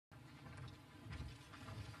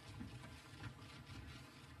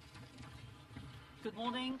Good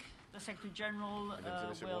morning. The Secretary General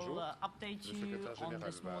will update you on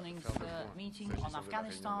this morning's meeting on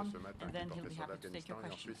Afghanistan, and then he'll be happy to take your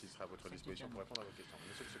questions.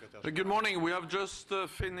 Good morning. We have just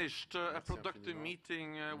finished a productive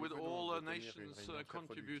meeting with all nations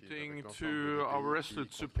contributing to our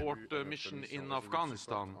resolute support mission in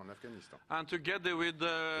Afghanistan. And together with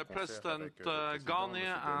President Ghani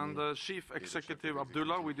and Chief Executive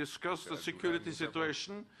Abdullah, we discussed the security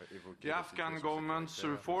situation, the Afghan government's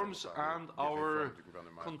reforms, and our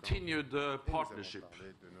continued partnership.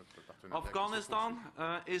 Afghanistan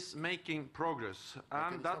is making progress,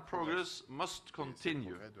 and that progress must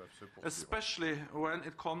continue, especially when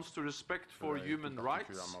it comes to respect for human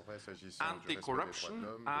rights, anti-corruption,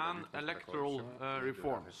 and electoral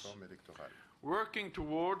reforms. Working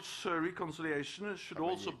towards reconciliation should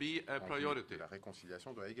also be a priority.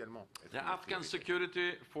 The Afghan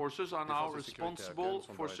security forces are now responsible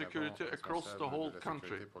for security across the whole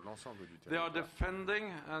country. They are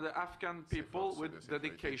defending the Afghan people with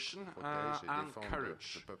dedication and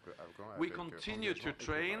courage. We continue to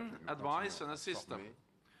train, advise, and assist them.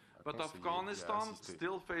 But Afghanistan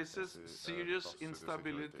still faces serious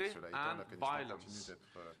instability and violence.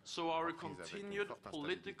 So our continued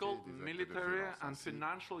political, military, and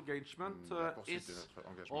financial engagement is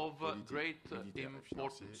of great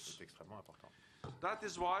importance. That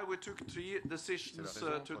is why we took 3 decisions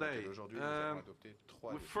today.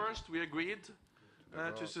 First, we agreed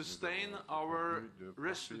to sustain our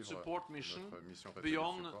resolute support mission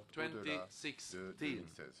beyond 2016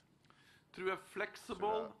 through a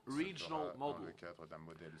flexible regional model.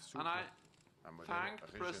 And I thank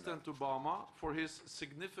President Obama for his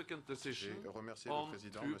significant decision on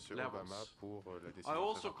 2 levels. I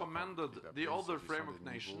also commended the other framework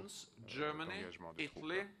nations, Germany,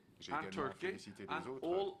 Italy, and Turkey, and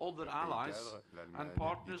all other allies and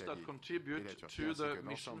partners that contribute to the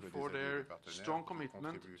mission for their strong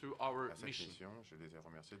commitment to our mission.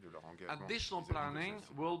 Additional planning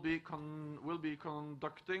will be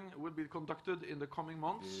conducted in the coming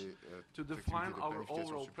months to define our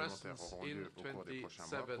overall presence in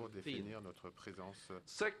 2017.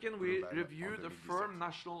 Second, we reviewed firm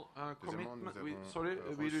national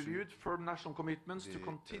commitments to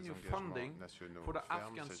continue funding for the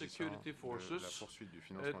Afghan security forces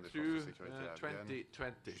through 2020.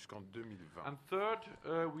 And third,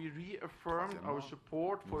 we reaffirmed our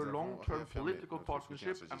support for a long-term political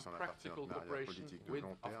partnership and practical cooperation with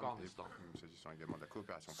Afghanistan.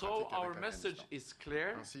 So our message is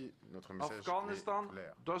clear. Afghanistan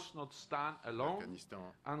does not stand alone,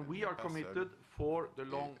 and we are committed for the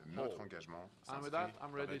long haul. And with that,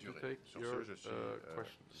 I'm ready to take your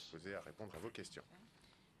questions.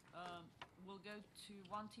 We'll go to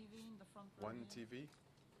One TV in the front row. One TV.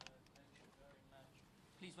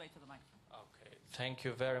 Please wait for the microphone. Okay, thank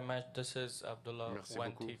you very much. This is Abdullah,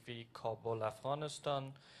 One TV, Kabul,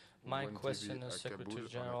 Afghanistan. My question is, Secretary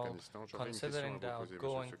General, considering the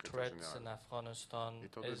ongoing threats in Afghanistan,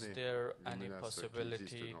 is there any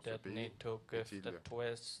possibility that NATO gives the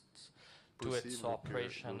twists to its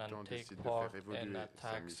operation and take part in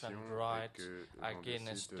attacks and raids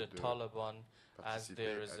against the Taliban, as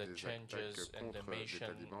there is changes in the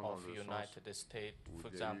mission of United States, for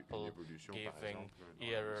example, giving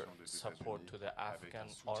air support to the Afghan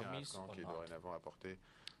armies or not?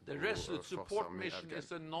 The resolute support mission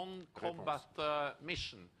is a non-combat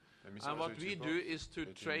mission. And what we do is to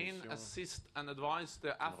train, assist, and advise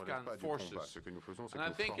the Afghan forces. And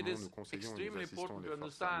I think it is extremely important to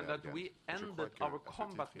understand that we ended our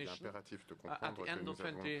combat mission at the end of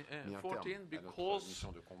 2014 because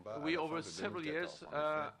we, over several years,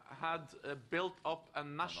 had built up a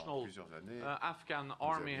national Afghan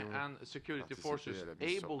army and security forces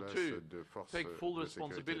able to take full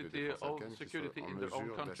responsibility of security in their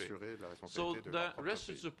own country. So the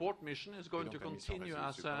resolute support mission is going to continue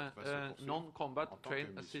as a non-combat train,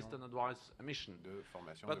 assist, and advise mission.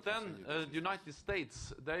 But then the United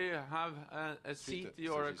States, they have a CT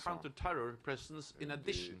or a counter-terror presence in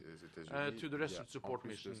addition to the resolute support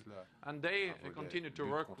mission. And they continue to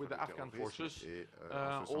work with the Afghan forces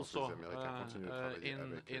also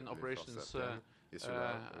in operations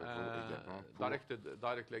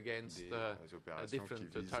directly against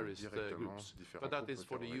different terrorist groups. But that is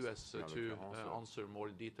for the U.S. to answer more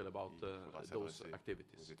in detail about those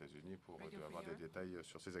activities. Aux États-Unis pour avoir des détails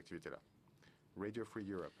sur ces activités-là. Radio Free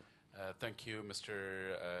Europe. Thank you,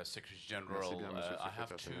 Mr. Secretary General. I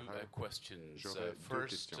have two questions.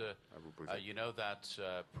 First, you know that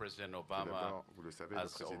President Obama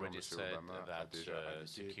has already said that the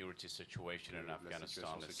security situation in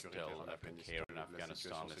Afghanistan is still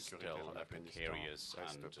precarious,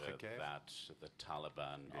 and that the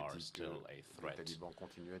Taliban are still a threat.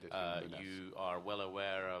 You are well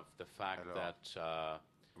aware of the fact that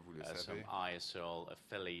some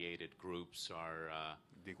ISIL-affiliated groups are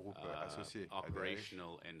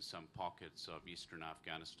operational in some pockets of eastern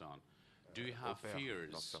Afghanistan. Do you have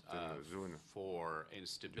fears for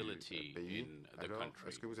instability in the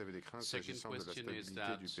country? Second question is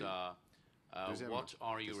that what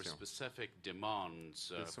are your specific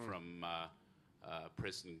demands from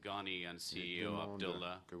President Ghani and CEO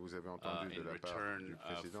Abdullah in return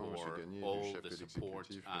for all the support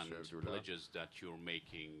and pledges that you're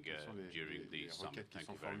making during the summit? Thank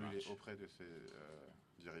you very much.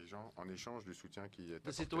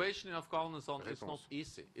 The situation in Afghanistan is not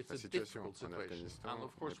easy. It's a difficult situation. And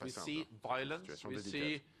of course, we see violence, we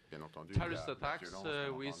see terrorist attacks,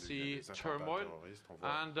 we see turmoil,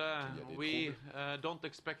 and we don't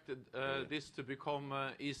expect this to become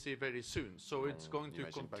easy very soon. So it's going to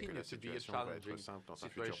continue to be a challenging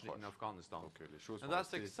situation in Afghanistan. And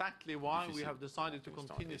that's exactly why we have decided to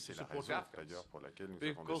continue to support the Afghans,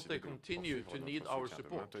 because they continue to need our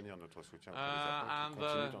support. And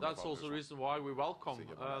that's also the reason why we welcome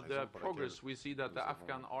the progress we see that the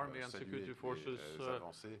Afghan army and security forces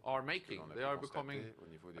are making. They are becoming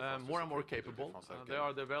more and more capable. They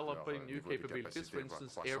are developing new capabilities, for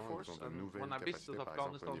instance, Air Force. And when I visited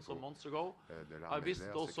Afghanistan some months ago, I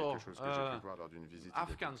visited also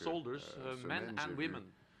Afghan soldiers, men and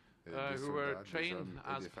women, who were trained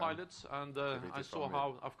as pilots, and I saw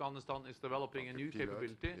how Afghanistan is developing a new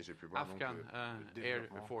capability, Afghan Air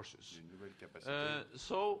Forces.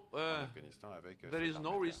 So there is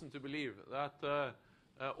no reason to believe that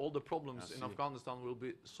all the problems in Afghanistan will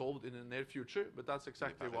be solved in the near future, but that's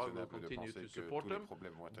exactly why we'll continue to support them,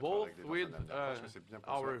 both with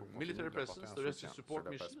our military presence, the rescue support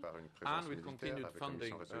mission, and with continued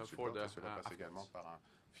funding for the Afghans.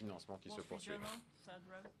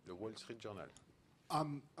 The Wall Street Journal.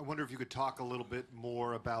 I wonder if you could talk a little bit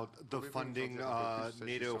more about the funding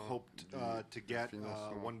NATO hoped to get,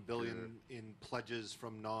 $1 billion in pledges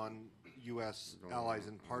from non-U.S. allies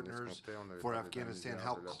and partners for Afghanistan.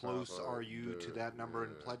 How close are you to that number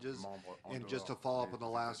in pledges? And just to follow up on the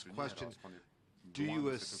last question, do you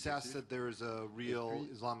assess that there is a real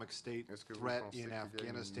Islamic State threat in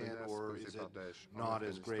Afghanistan, or is it not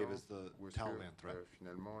as grave as the Taliban threat?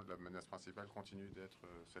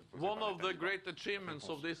 One of the great achievements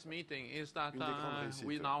of this meeting is that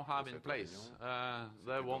we now have in place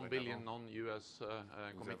the $1 billion non-U.S.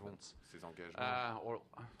 commitments, or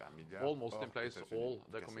almost in place all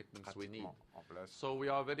the commitments we need. So we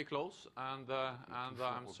are very close, and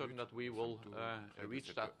I'm certain that we will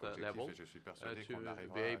reach that level to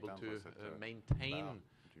be able to maintain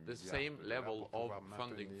the same level of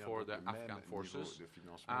funding for the Afghan forces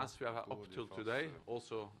as we have up till today,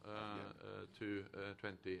 also to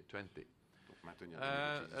 2020.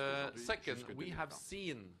 Second, we have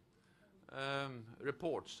seen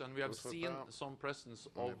reports, and we have seen some presence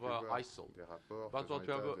of ISIL. But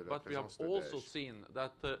what we have also seen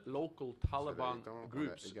that the local Taliban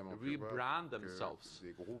groups rebrand themselves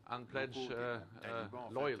and pledge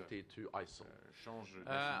loyalty to ISIL.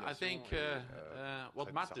 I think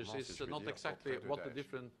what matters is not exactly what the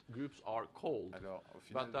different groups are called,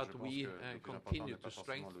 but that we continue to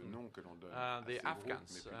strengthen the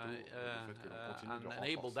Afghans and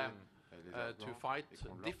enable them to fight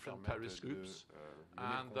different terrorist groups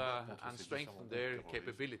and strengthen their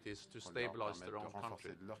capabilities to stabilize their own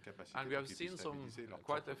country. And we have seen some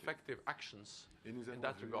quite effective actions in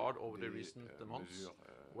that regard over the recent months,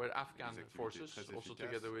 where Afghan forces, also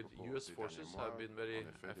together with US forces, have been very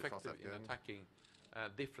effective in attacking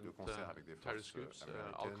different terrorist groups,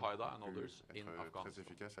 Al-Qaeda and others, in Afghanistan.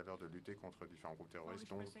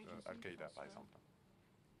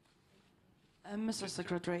 Mr.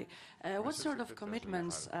 Secretary, what sort of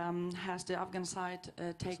commitments has the Afghan side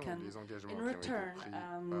taken in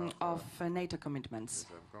return of NATO commitments?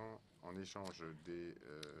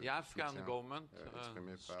 The Afghan government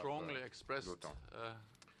strongly expressed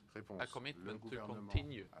a commitment to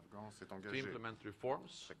continue to implement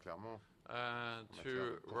reforms,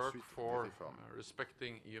 to work for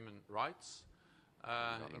respecting human rights,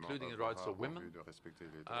 including the rights of women,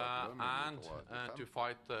 and to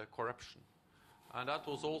fight corruption. And that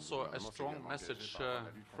was also a strong message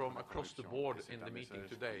from across the board in the meeting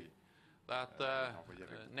today, that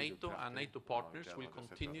NATO and NATO partners will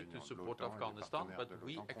continue to support Afghanistan, but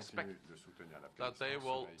we expect that they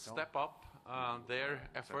will step up their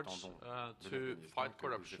efforts to fight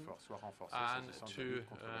corruption and to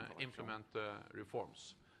implement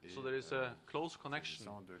reforms. So there is a close connection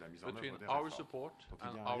between our support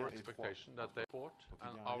and our expectation that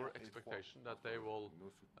they will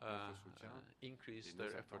increase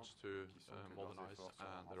their efforts to modernize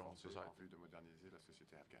their own society.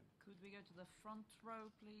 Could we go to the front row,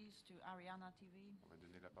 please, to Ariana TV?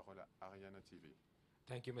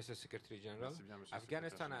 Thank you, Mr. Secretary General.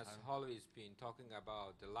 Afghanistan has always been talking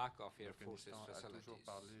about the lack of Air Forces facilities.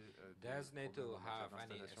 Does NATO have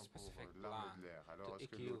any specific plan to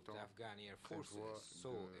equip the Afghan Air Forces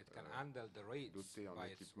so it can handle the raids by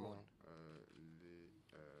its own?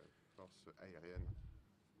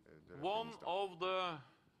 One of the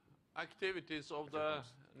activities of the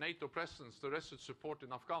NATO presence, the resolute support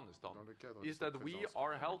in Afghanistan, is that we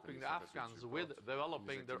are helping the Afghans with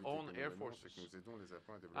developing their own air forces.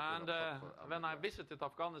 And when I visited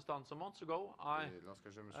Afghanistan some months ago, I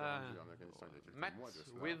met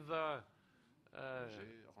with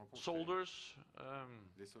soldiers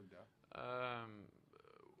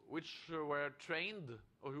which were trained,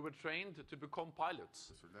 or who were trained to become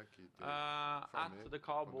pilots at the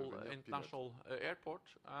Kabul International Airport,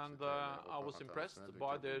 and I was impressed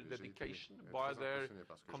by their dedication, by their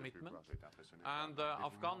commitment, and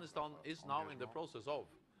Afghanistan is now in the process of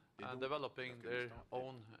developing their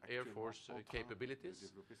own Air Force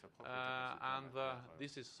capabilities, and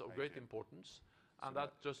this is of great importance, and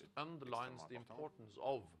that just underlines the importance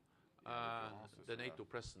of the NATO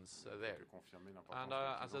presence there. And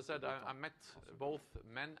as I said, I met both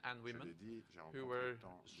men and women who were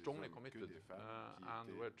strongly committed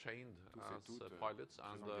and were trained as pilots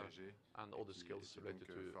and other skills related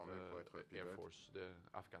to Air Force, the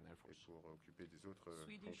Afghan Air Force.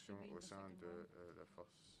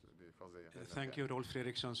 Thank you, Rolf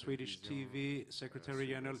Fredriksson, Swedish TV, Secretary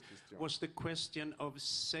General. Was the question of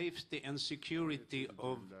safety and security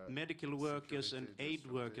of medical workers and aid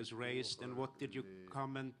workers raised, and what did you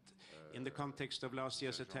comment in the context of last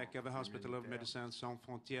year's attack of the Hospital of Médecins Sans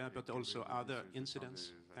Frontières, but also other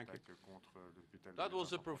incidents? Thank you. That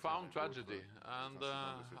was a profound tragedy, and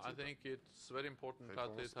I think it's very important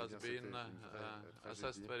that it has been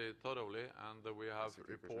assessed very thoroughly, and we have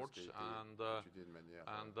reports, and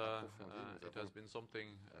it has been something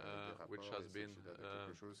which has been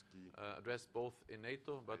addressed both in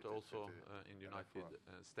NATO but also in the United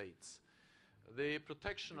States. The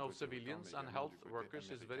protection of civilians and health workers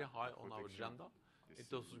is very high on our agenda.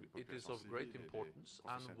 It is of great importance,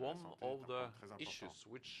 and one of the issues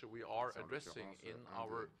which we are addressing in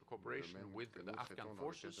our cooperation with the Afghan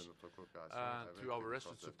forces through our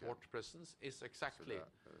resolute support presence is exactly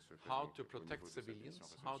how to protect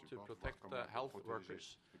civilians, how to protect health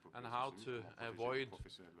workers, and how to avoid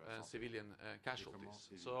civilian casualties.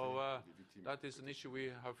 So that is an issue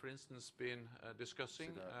we have, for instance, been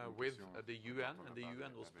discussing with the UN, and the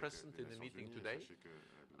UN was present in the meeting today.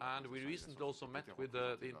 And we recently also met with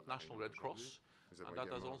the International Red Cross, and that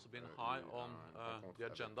has also been high on the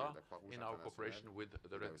agenda in our cooperation with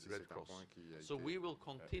the Red Cross. So we will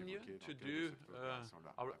continue to do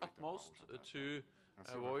our utmost to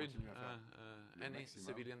avoid any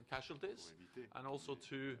civilian casualties, and also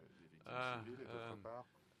to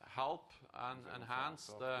help and enhance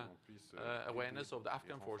the awareness of the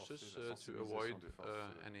Afghan forces to avoid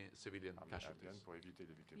any civilian casualties.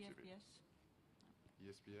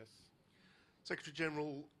 ESPS. Secretary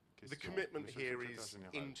General, the commitment here is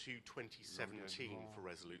into 2017 for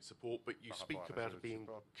resolute support, but you speak about it being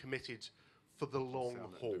committed for the long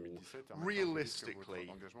haul. Realistically,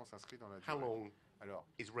 how long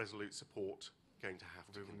is resolute support going to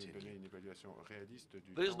have to continue?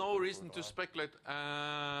 There is no reason to speculate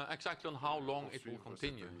exactly on how long it will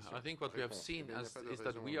continue. I think what we have seen is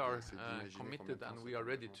that we are committed and we are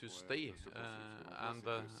ready to stay, and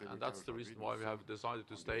that's the reason why we have decided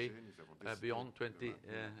to stay beyond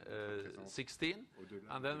 2016,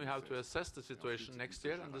 and then we have to assess the situation next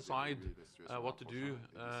year and decide what to do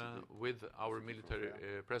with our military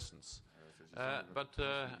presence. But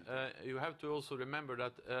you have to also remember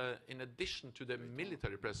that in addition to the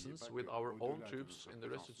military presence with our own troops in the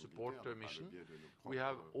resolute support mission, we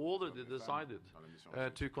have already decided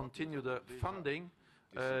to continue the funding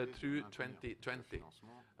through 2020.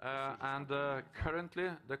 And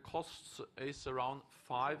currently the cost is around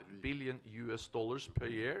 $5 billion per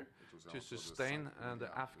year to sustain the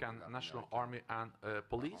Afghan National Army and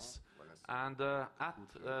police. And at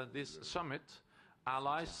this summit,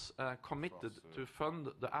 allies committed to fund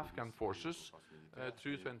the Afghan forces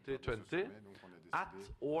through 2020 at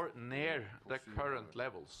or near the current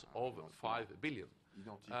levels of 5 billion.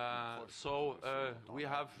 So we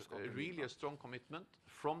have really a strong commitment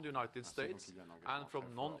from the United States and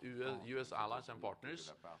from non-US allies and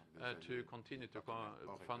partners to continue to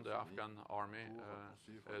fund the Afghan army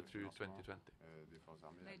through 2020.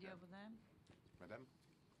 Lady over there. Madame.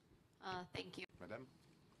 Thank you. Madame.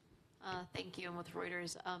 Thank you. I'm with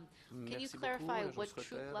Reuters. Can you clarify what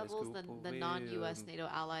troop levels the non-U.S. NATO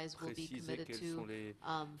allies will be committed to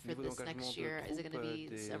for this next year? Is it going to be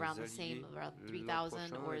around the same, around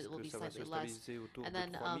 3,000, or it will be slightly less? And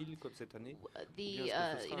then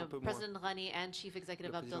President Ghani and Chief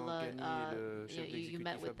Executive Abdullah, you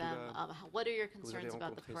met with them. What are your concerns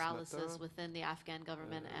about the paralysis within the Afghan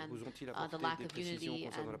government and the lack of unity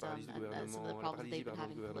and some of the problems they've been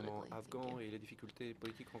having politically?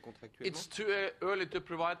 It's too early to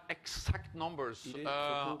provide exact numbers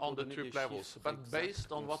on the troop levels, but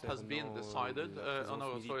based on what has been decided,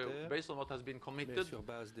 based on what has been committed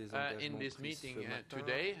in this meeting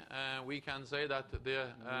today, we can say that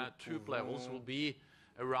the troop levels will be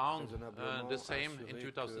around the same in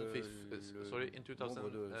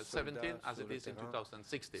 2017 as it is in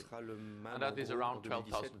 2016, and that is around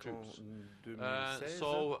 12,000 troops.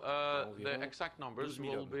 So the exact numbers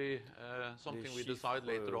will be something we decide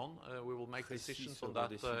later on. We will make decisions on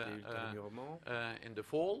that in the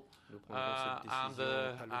fall, and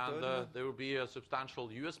there will be a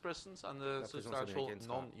substantial U.S. presence and a substantial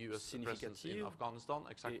non-U.S. presence in Afghanistan.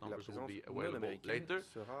 Exact numbers will be available later,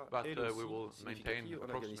 but we will maintain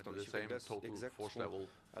approximately the same total force level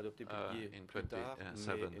in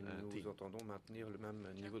 2017. Nous entendons maintenir le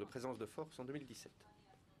même niveau de présence de force en 2017.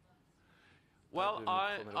 Well,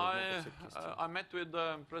 I met with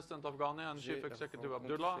President of Ghana and Chief Executive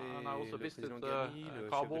Abdullah, and I also visited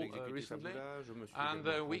Kabul recently, and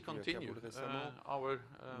we continue our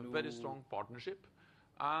very strong partnership,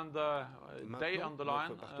 and they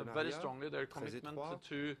underline very strongly their commitment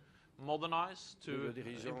to modernize, to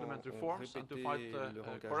implement reforms, and to fight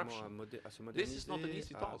corruption. This is not an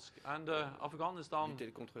easy task, and Afghanistan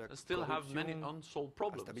still have many unsolved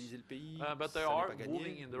problems, but they are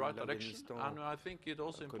moving in the right direction, and I think it's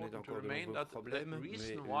also important to remain that the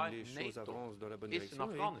reason why NATO is in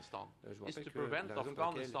Afghanistan is to prevent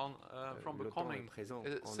Afghanistan from becoming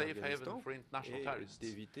a safe haven for international terrorists,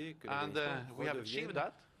 and we have achieved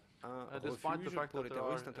that. Despite the fact that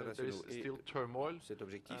there is still turmoil,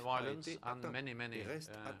 violence, and many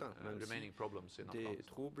remaining problems in Afghanistan. Des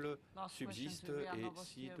troubles subsistent et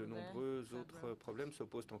si de nombreux autres problèmes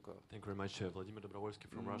s'opposent encore. Thank you very much, Vladimir Dobrovolsky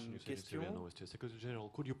from Russia News Agency and OST Secretary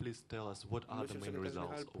General. Could you please tell us what are the main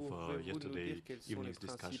results of yesterday evening's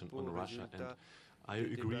discussion on Russia? And I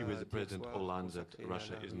agree with President Hollande that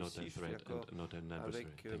Russia is not a threat and not an adversary.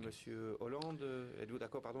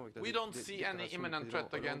 We don't see any imminent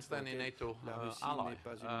threat against any NATO ally.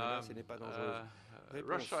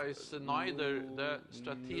 Russia is neither the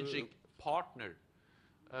strategic partner.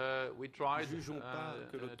 We tried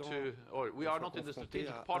we are not in the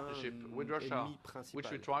strategic partnership with Russia, which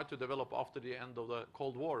we tried to develop after the end of the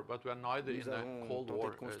Cold War, but we are neither in a Cold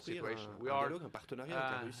War situation. We are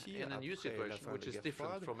in a new situation, which is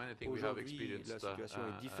different from anything we have experienced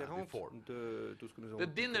before. The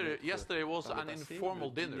dinner yesterday was an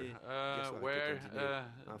informal dinner where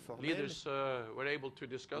leaders were able to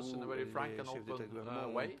discuss in a very frank and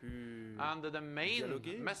open way. And the main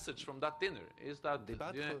message from that dinner is that the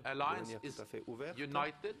alliance is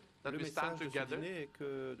united, that we stand together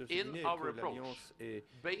in our approach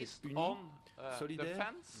based on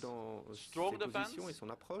defense, strong defense,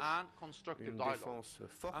 and constructive dialogue.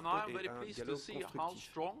 And I'm very pleased to see how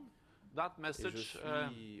strong that message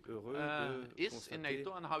is in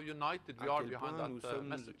NATO and how united we are behind that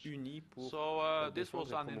message. So this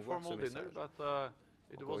was an informal dinner, but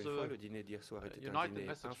it was a united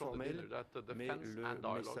message from the dinner that the defense and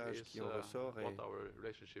dialogue is what our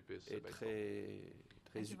relationship is based on.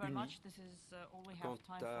 Thank you very much. This is all we have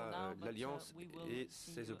time for now, but we will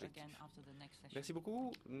see you again after the next session. Merci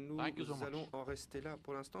beaucoup. Nous allons en rester là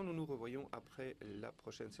pour l'instant. Nous nous revoyons après la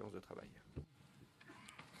prochaine séance de travail.